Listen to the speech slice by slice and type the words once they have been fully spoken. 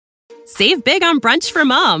Save big on brunch for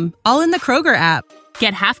mom, all in the Kroger app.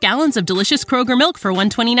 Get half gallons of delicious Kroger milk for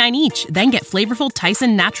 $1.29 each. Then get flavorful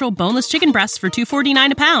Tyson natural boneless chicken breasts for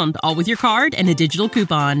 $2.49 a pound, all with your card and a digital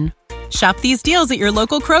coupon. Shop these deals at your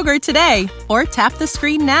local Kroger today, or tap the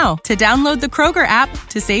screen now to download the Kroger app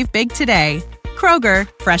to save big today. Kroger,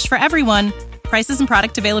 fresh for everyone. Prices and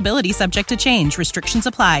product availability subject to change. Restrictions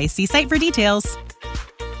apply. See site for details.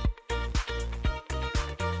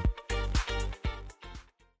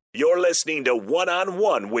 You're listening to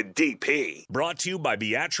One-on-One with DP. Brought to you by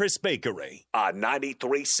Beatrice Bakery on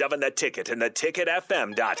 93.7 The Ticket and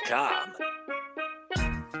theticketfm.com.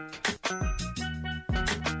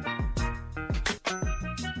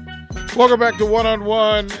 Welcome back to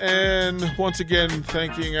One-on-One, and once again,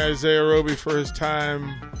 thanking Isaiah Roby for his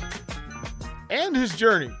time and his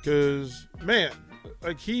journey, because, man,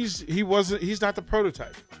 like he's not the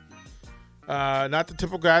prototype. Not the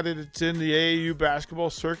typical guy that's in the AAU basketball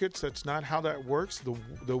circuits. That's not how that works.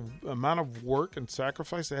 The amount of work and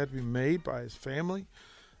sacrifice that had to be made by his family.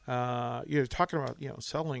 You're talking about,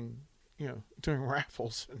 selling, doing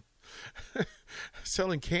raffles and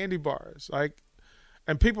selling candy bars.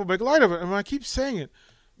 And people make light of it. And I keep saying it,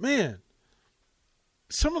 man,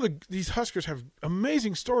 some of these Huskers have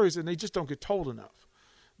amazing stories and they just don't get told enough.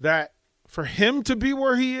 That for him to be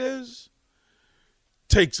where he is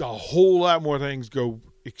takes a whole lot more things go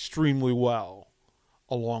extremely well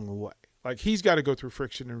along the way. Like, he's got to go through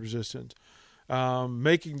friction and resistance,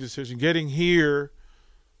 making decisions, getting here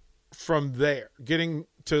from there. Getting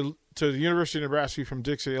to the University of Nebraska from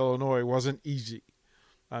Dixie, Illinois wasn't easy.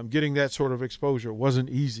 Getting that sort of exposure wasn't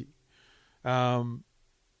easy.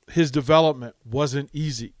 His development wasn't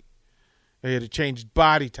easy. He had to change his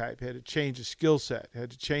body type. He had to change his skill set. He had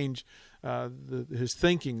to change his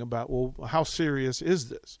thinking about, well, how serious is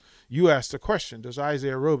this? You asked the question, does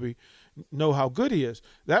Isaiah Roby know how good he is?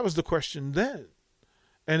 That was the question then.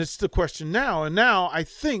 And it's the question now. And now I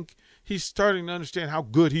think he's starting to understand how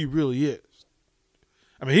good he really is.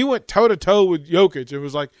 I mean, he went toe-to-toe with Jokic. It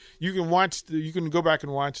was like you can go back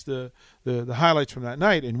and watch the highlights from that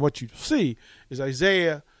night, and what you see is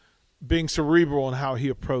Isaiah being cerebral in how he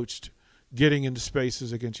approached getting into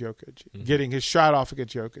spaces against Jokic, getting his shot off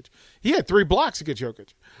against Jokic. He had 3 blocks against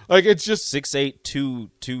Jokic. Like, it's just 6'8",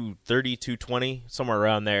 230, 220, somewhere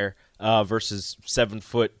around there, versus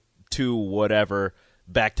 7'2", whatever,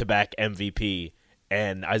 back-to-back MVP,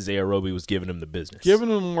 and Isaiah Roby was giving him the business. Giving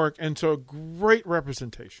him work, and so a great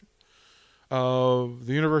representation of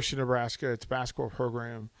the University of Nebraska, its basketball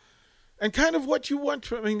program, and kind of what you want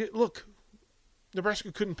to – I mean, look,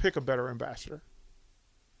 Nebraska couldn't pick a better ambassador.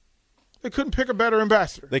 They couldn't pick a better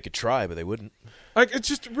ambassador. They could try, but they wouldn't. Like, it's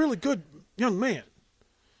just a really good young man.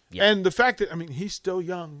 Yeah. And the fact that, I mean, he's still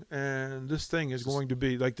young, and this thing is going to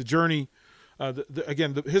be, like, the journey,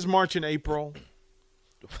 his March in April.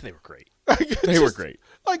 They were great. They were great.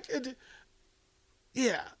 Like,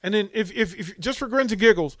 yeah. And then if just for grins and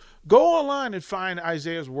giggles, go online and find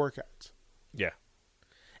Isaiah's workouts. Yeah.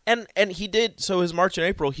 And he did, so his March and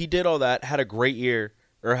April, he did all that, had a great year,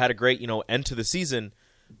 or had a great, end to the season,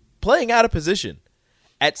 playing out of position.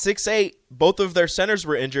 At 6'8", both of their centers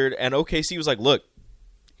were injured, and OKC was like, look,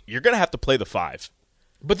 you're going to have to play the 5.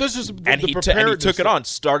 But this is and he took it on,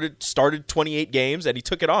 started 28 games, and he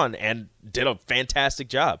took it on and did a fantastic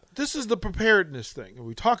job. This is the preparedness thing that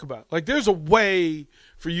we talk about. Like, there's a way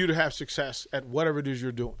for you to have success at whatever it is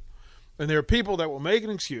you're doing. And there are people that will make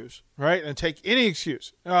an excuse, right, and take any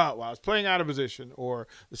excuse. Oh, well, I was playing out of position, or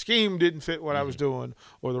the scheme didn't fit what I was doing,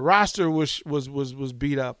 or the roster was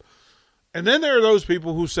beat up. And then there are those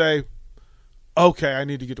people who say, okay, I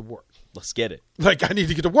need to get to work. Let's get it. Like, I need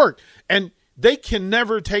to get to work. And they can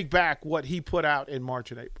never take back what he put out in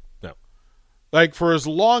March and April. No. Like, for as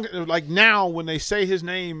long – like, now when they say his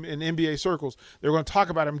name in NBA circles, they're going to talk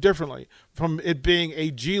about him differently from it being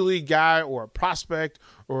a G League guy or a prospect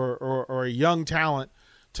or a young talent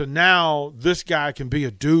to now this guy can be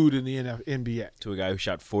a dude in the NBA. To a guy who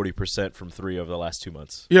shot 40% from 3 over the last 2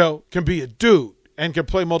 months. Can be a dude and can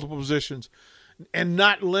play multiple positions and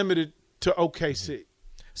not limited to OKC.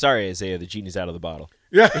 Sorry, Isaiah, the genie's out of the bottle.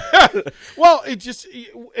 Yeah. Well, it just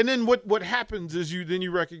 – and then what happens is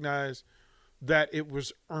you recognize – that it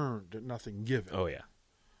was earned and nothing given. Oh, yeah.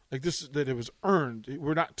 Like, that it was earned.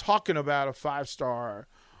 We're not talking about a 5-star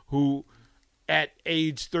who at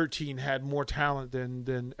age 13 had more talent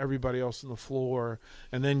than everybody else on the floor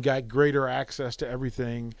and then got greater access to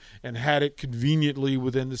everything and had it conveniently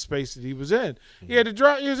within the space that he was in. Mm-hmm. He had to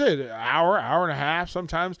drive, an hour and a half.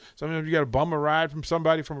 Sometimes you got to bum a ride from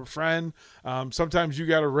somebody, from a friend. Sometimes you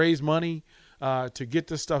got to raise money to get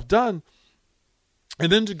this stuff done.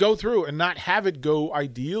 And then to go through and not have it go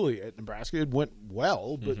ideally at Nebraska. It went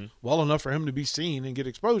well, but well enough for him to be seen and get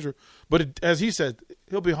exposure. But as he said,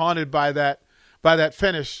 he'll be haunted by that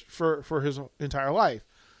finish for his entire life.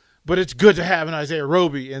 But it's good to have an Isaiah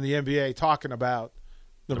Roby in the NBA talking about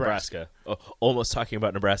Nebraska. Oh, almost talking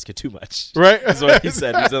about Nebraska too much. Right? That's what he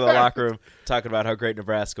said. He's in the locker room talking about how great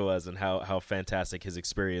Nebraska was and how fantastic his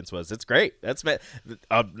experience was. It's great. That's an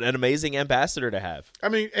amazing ambassador to have. I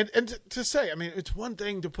mean, and to say, I mean, it's one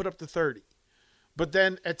thing to put up the 30, but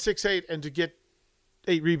then at 6'8" and to get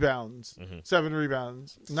 8 rebounds, 7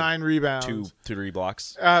 rebounds, 9 rebounds, 3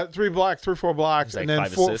 blocks, 4 blocks, like and then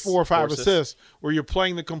 4 or 5 assists. assists, where you're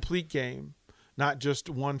playing the complete game, not just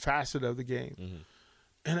one facet of the game.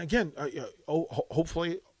 And again,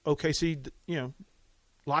 hopefully OKC,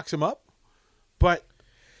 locks him up, but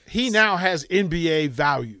he now has NBA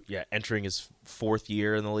value. Yeah, entering his 4th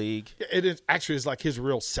year in the league. It is actually is like his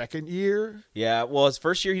real second year. Yeah, well, his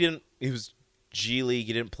first year he was G League.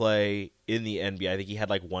 He didn't play in the NBA. I think he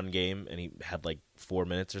had like 1 game and he had like 4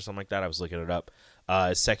 minutes or something like that. I was looking it up.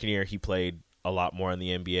 His second year he played a lot more in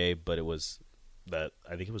the NBA, but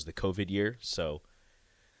I think it was the COVID year, so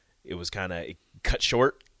it was kind of cut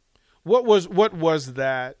short. What was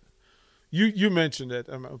that? You mentioned it.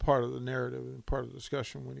 Part of the narrative and part of the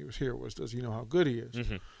discussion when he was here was, does he know how good he is?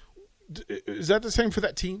 Is that the same for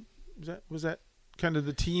that team? Was that kind of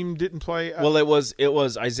the team didn't play? Well, it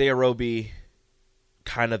was Isaiah Roby,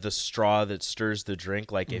 kind of the straw that stirs the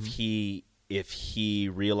drink. Like if he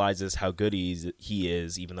realizes how good he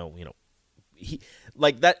is, even though he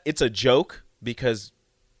like that, it's a joke because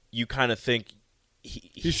you kind of think.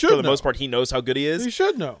 He should, for the most part, he knows how good he is. He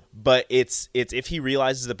should know. But it's if he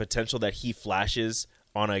realizes the potential that he flashes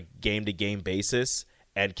on a game-to-game basis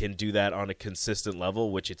and can do that on a consistent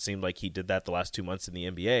level, which it seemed like he did that the last 2 months in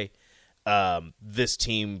the NBA, this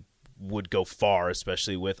team would go far,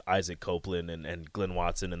 especially with Isaac Copeland and Glenn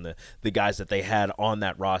Watson and the guys that they had on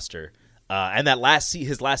that roster. And that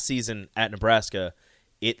his last season at Nebraska,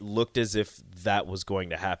 it looked as if that was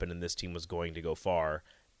going to happen and this team was going to go far.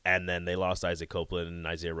 And then they lost Isaac Copeland, and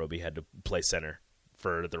Isaiah Roby had to play center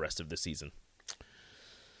for the rest of the season.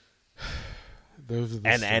 Those are the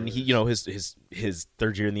and he, his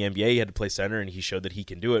 3rd year in the NBA, he had to play center, and he showed that he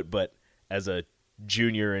can do it. But as a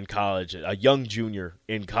junior in college, a young junior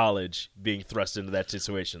in college, being thrust into that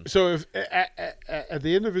situation. So if at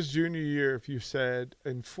the end of his junior year, if you said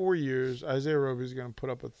in 4 years Isaiah Roby is going to put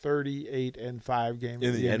up a 38-5 game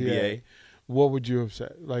in the NBA, what would you have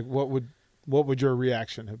said? Like what would your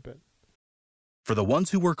reaction have been? For the ones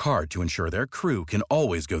who work hard to ensure their crew can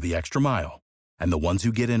always go the extra mile, and the ones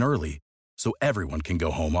who get in early so everyone can go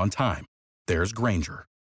home on time, there's Grainger,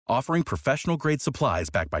 offering professional-grade supplies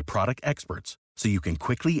backed by product experts so you can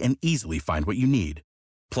quickly and easily find what you need.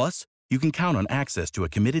 Plus, you can count on access to a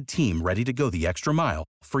committed team ready to go the extra mile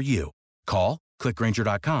for you. Call, click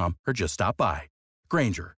Grainger.com, or just stop by.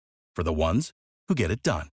 Grainger, for the ones who get it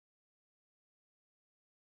done.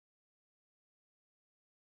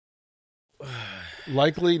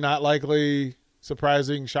 Likely, not likely,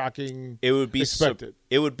 surprising, shocking. It would be expected.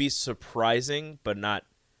 It would be surprising, but not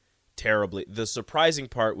terribly. The surprising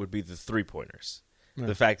part would be the 3-pointers. Right.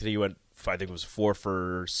 The fact that he went, I think it was 4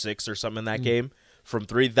 for 6 or something in that game from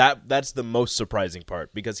 3. That's the most surprising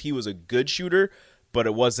part because he was a good shooter, but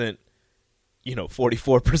it wasn't,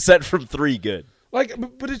 44% from 3 good.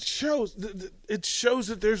 But it shows. It shows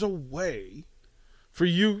that there's a way for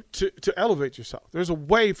you to elevate yourself. There's a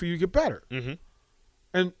way for you to get better. Mm-hmm.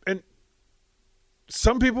 And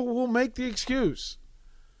some people will make the excuse.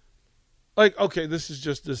 Like, okay, this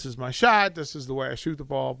is my shot. This is the way I shoot the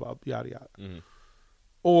ball, blah, yada, yada. Mm-hmm.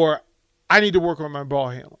 Or I need to work on my ball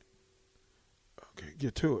handling. Okay,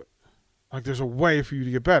 get to it. Like, there's a way for you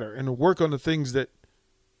to get better and to work on the things that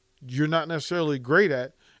you're not necessarily great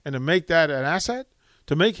at and to make that an asset,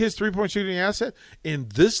 to make his 3-point shooting an asset in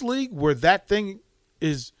this league where that thing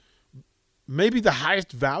is maybe the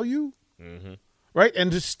highest value, right?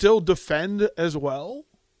 And to still defend as well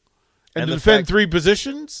and to defend 3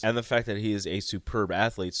 positions. And the fact that he is a superb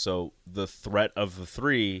athlete, so the threat of the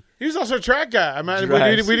 3. He was also a track guy. I mean,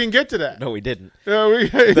 we didn't get to that. No, we didn't.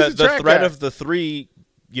 The threat of the 3,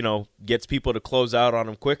 gets people to close out on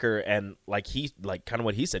him quicker. And like kind of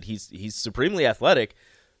what he said, he's supremely athletic.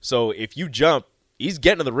 So if you jump, he's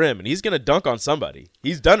getting to the rim and he's going to dunk on somebody.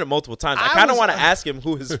 He's done it multiple times. I kind of want to ask him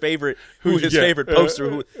who his favorite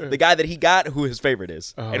poster, the guy that he got, who his favorite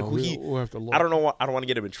is, and who we'll have to look. I don't know. I don't want to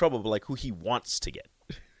get him in trouble, but like who he wants to get.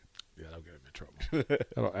 Yeah, that'll get him in trouble.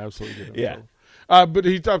 That'll absolutely get him in trouble. But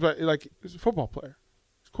he talked about like he's a football player,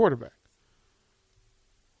 he's a quarterback.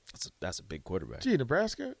 That's a big quarterback. Gee,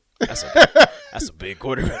 Nebraska. That's a big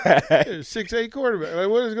quarterback. 6'8" quarterback. Like,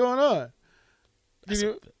 what is going on?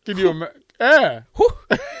 Can you imagine? Yeah.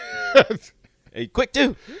 Hey, quick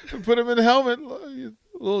too. Put him in the helmet.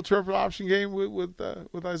 A little triple option game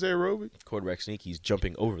with Isaiah Roby. Quarterback sneak. He's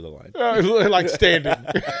jumping over the line. Like standing.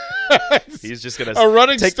 He's just gonna a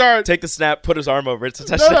running start. Take the snap, put his arm over it. It's a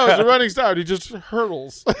touchdown. No, it's a running start. He just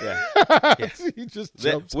hurdles. Yeah. He just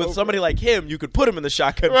jumps with over. somebody like him, you could put him in the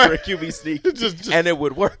shotgun for a QB sneak, and it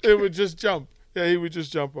would work. It would just jump. Yeah, he would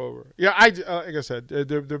just jump over. Yeah, like I said,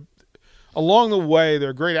 they're along the way.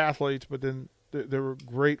 They're great athletes, but then there were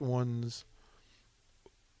great ones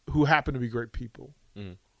who happen to be great people.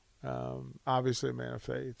 Obviously a man of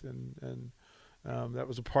faith, and that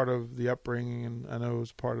was a part of the upbringing, and I know it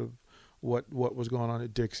was part of what was going on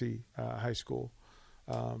at Dixie High School.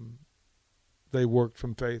 They worked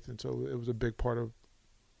from faith, and so it was a big part of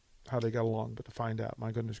how they got along. But to find out,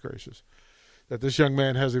 my goodness gracious, that this young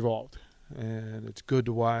man has evolved, and it's good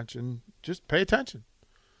to watch, and just pay attention.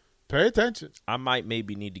 Pay attention. I might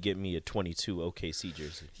maybe need to get me a 22 OKC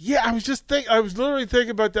jersey. Yeah, I was literally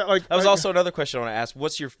thinking about that. Like, that was also another question I want to ask.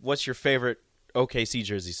 What's your favorite OKC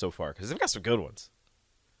jersey so far? Because they've got some good ones.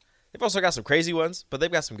 They've also got some crazy ones, but they've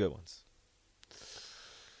got some good ones.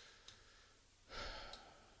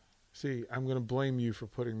 See, I'm going to blame you for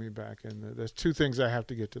putting me back in there. There's two things I have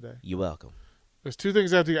to get today. You're welcome. There's two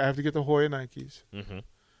things I have to get. I have to get the Hoya Nikes. Mm-hmm.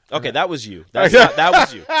 Okay, that was you. That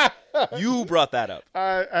was you. You brought that up.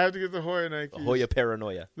 I have to get the Hoya Nikes. The Hoya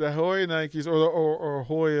paranoia. The Hoya Nikes, or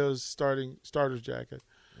Hoya's starter's jacket,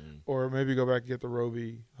 or maybe go back and get the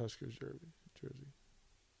Roby Huskers jersey.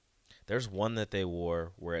 There's one that they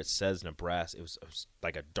wore where it says Nebraska. It was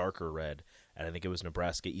like a darker red, and I think it was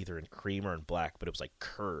Nebraska either in cream or in black, but it was like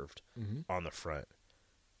curved on the front.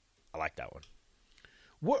 I like that one.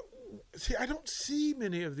 What? See, I don't see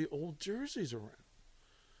many of the old jerseys around.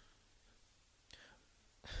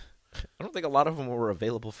 I don't think a lot of them were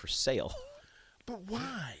available for sale. But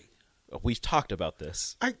why? We've talked about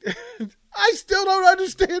this. I still don't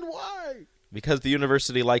understand why. Because the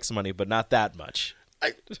university likes money, but not that much.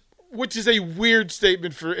 Which is a weird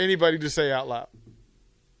statement for anybody to say out loud.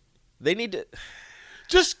 They need to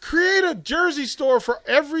just create a jersey store for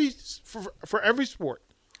every sport.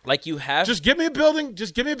 Like you have. Just give me a building.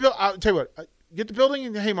 I'll tell you what. Get the building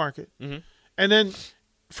in the Haymarket, and then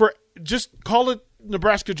just call it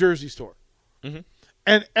Nebraska Jersey Store.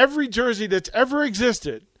 And every jersey that's ever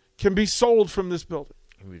existed can be sold from this building.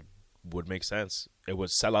 It would make sense. It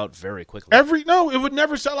would sell out very quickly. No, it would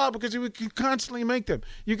never sell out because you could constantly make them.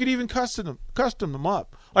 You could even custom them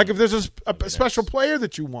up. Like if there's a special player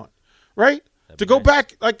that you want, right? To go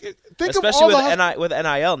back, like think especially of all with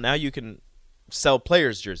NIL, now you can sell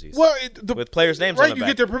players' jerseys. Well, with players' names right, on the you back.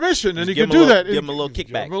 get their permission, and just you can do that. Give them a little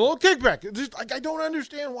kickback. Give them a little kickback. It's just, like, I don't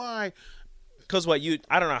understand why. Because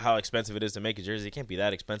I don't know how expensive it is to make a jersey. It can't be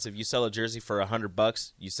that expensive. You sell a jersey for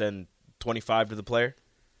 $100, you send $25 to the player.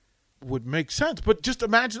 Would make sense, but just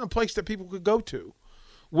imagine a place that people could go to,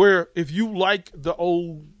 where if you like the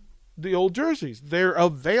old jerseys, they're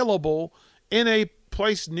available in a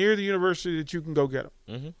place near the university that you can go get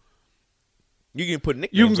them. You can put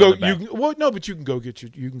nicknames on the back. But you can go get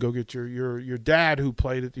your dad who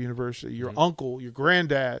played at the university, your uncle, your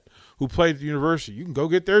granddad who played at the university. You can go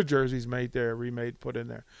get their jerseys made there, remade, put in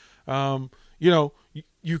there.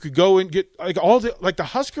 You could go and get like all the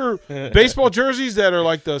Husker baseball jerseys that are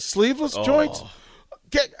like the sleeveless joints.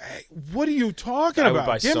 What are you talking about? I would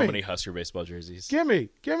buy so many Husker baseball jerseys. Give me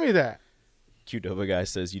that. Qdoba guy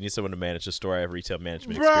says you need someone to manage the store. I have retail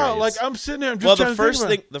management Bro, experience. like I'm sitting there. I'm just trying to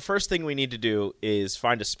think the first thing we need to do is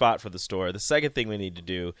find a spot for the store. The second thing we need to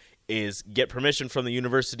do is get permission from the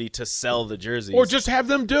university to sell the jerseys, or just have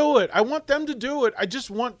them do it. I want them to do it. I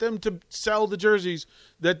just want them to sell the jerseys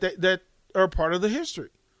that are part of the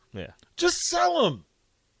history. Yeah, just sell them.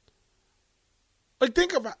 Like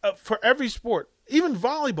think about for every sport, even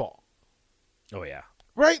volleyball. Oh yeah,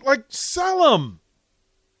 right. Like sell them.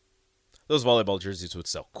 Those volleyball jerseys would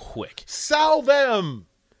sell quick. Sell them.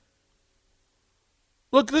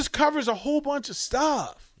 Look, this covers a whole bunch of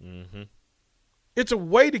stuff. It's a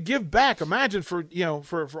way to give back. Imagine for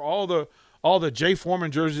all the Jay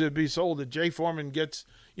Foreman jerseys that be sold, that Jay Foreman gets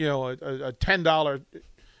a $10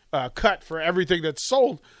 cut for everything that's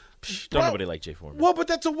sold. Don't nobody like Jay Foreman. Well, but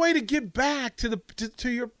that's a way to give back to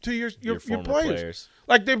your players.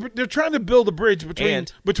 Like they're trying to build a bridge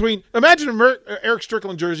between. Imagine Eric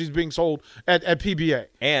Strickland jerseys being sold at PBA,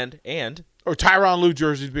 and or Tyronn Lue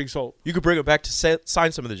jerseys being sold. You could bring it back to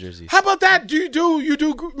sign some of the jerseys. How about that? Do you do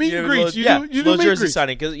meet and greets? You do meet jersey greets.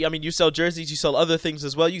 signing, because you sell jerseys, you sell other things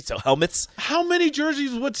as well. You sell helmets. How many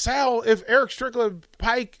jerseys would sell if Eric Strickland,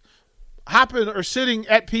 Pike, hopping or sitting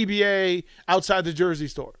at PBA outside the jersey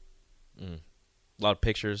store. A lot of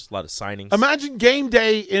pictures, a lot of signings. Imagine game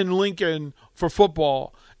day in Lincoln for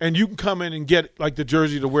football, and you can come in and get like the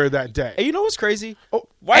jersey to wear that day. Hey, you know what's crazy?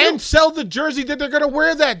 And sell the jersey that they're going to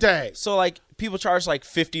wear that day. So, like, people charge like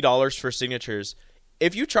 $50 for signatures.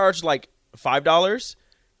 If you charge like $5,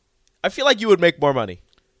 I feel like you would make more money.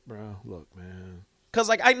 Bro, look, man. Because,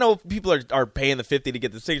 like, I know people are paying the $50 to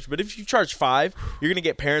get the signature, but if you charge $5, you're going to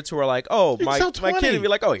get parents who are like, oh, my kid will be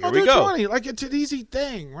like, oh, here we go. 20. Like, it's an easy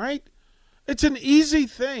thing, right? It's an easy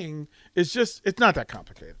thing. It's just, it's not that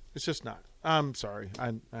complicated. It's just not. I'm sorry.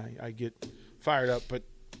 I get fired up, but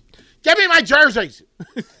give me my jerseys.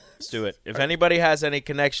 Let's do it. If anybody has any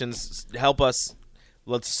connections, help us.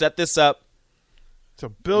 Let's set this up. It's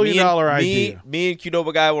 $1 billion idea. Me and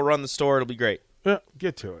Qdoba Guy will run the store. It'll be great. Yeah,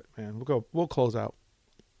 get to it, man. We'll close out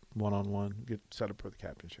one-on-one. Get set up for the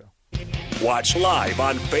captain show. Watch live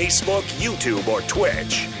on Facebook, YouTube, or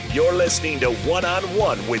Twitch. You're listening to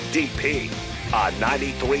One-on-One with DP on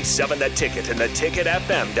 93.7 The Ticket and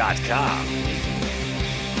theticketfm.com.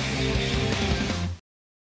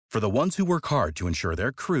 For the ones who work hard to ensure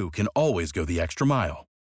their crew can always go the extra mile,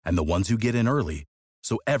 and the ones who get in early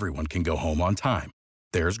so everyone can go home on time,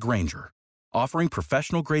 there's Grainger, offering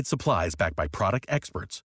professional-grade supplies backed by product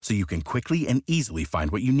experts so you can quickly and easily find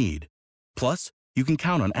what you need. Plus, you can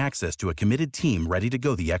count on access to a committed team ready to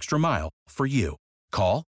go the extra mile for you.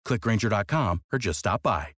 Call, click Grainger.com, or just stop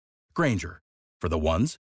by. Grainger, for the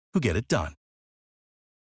ones who get it done.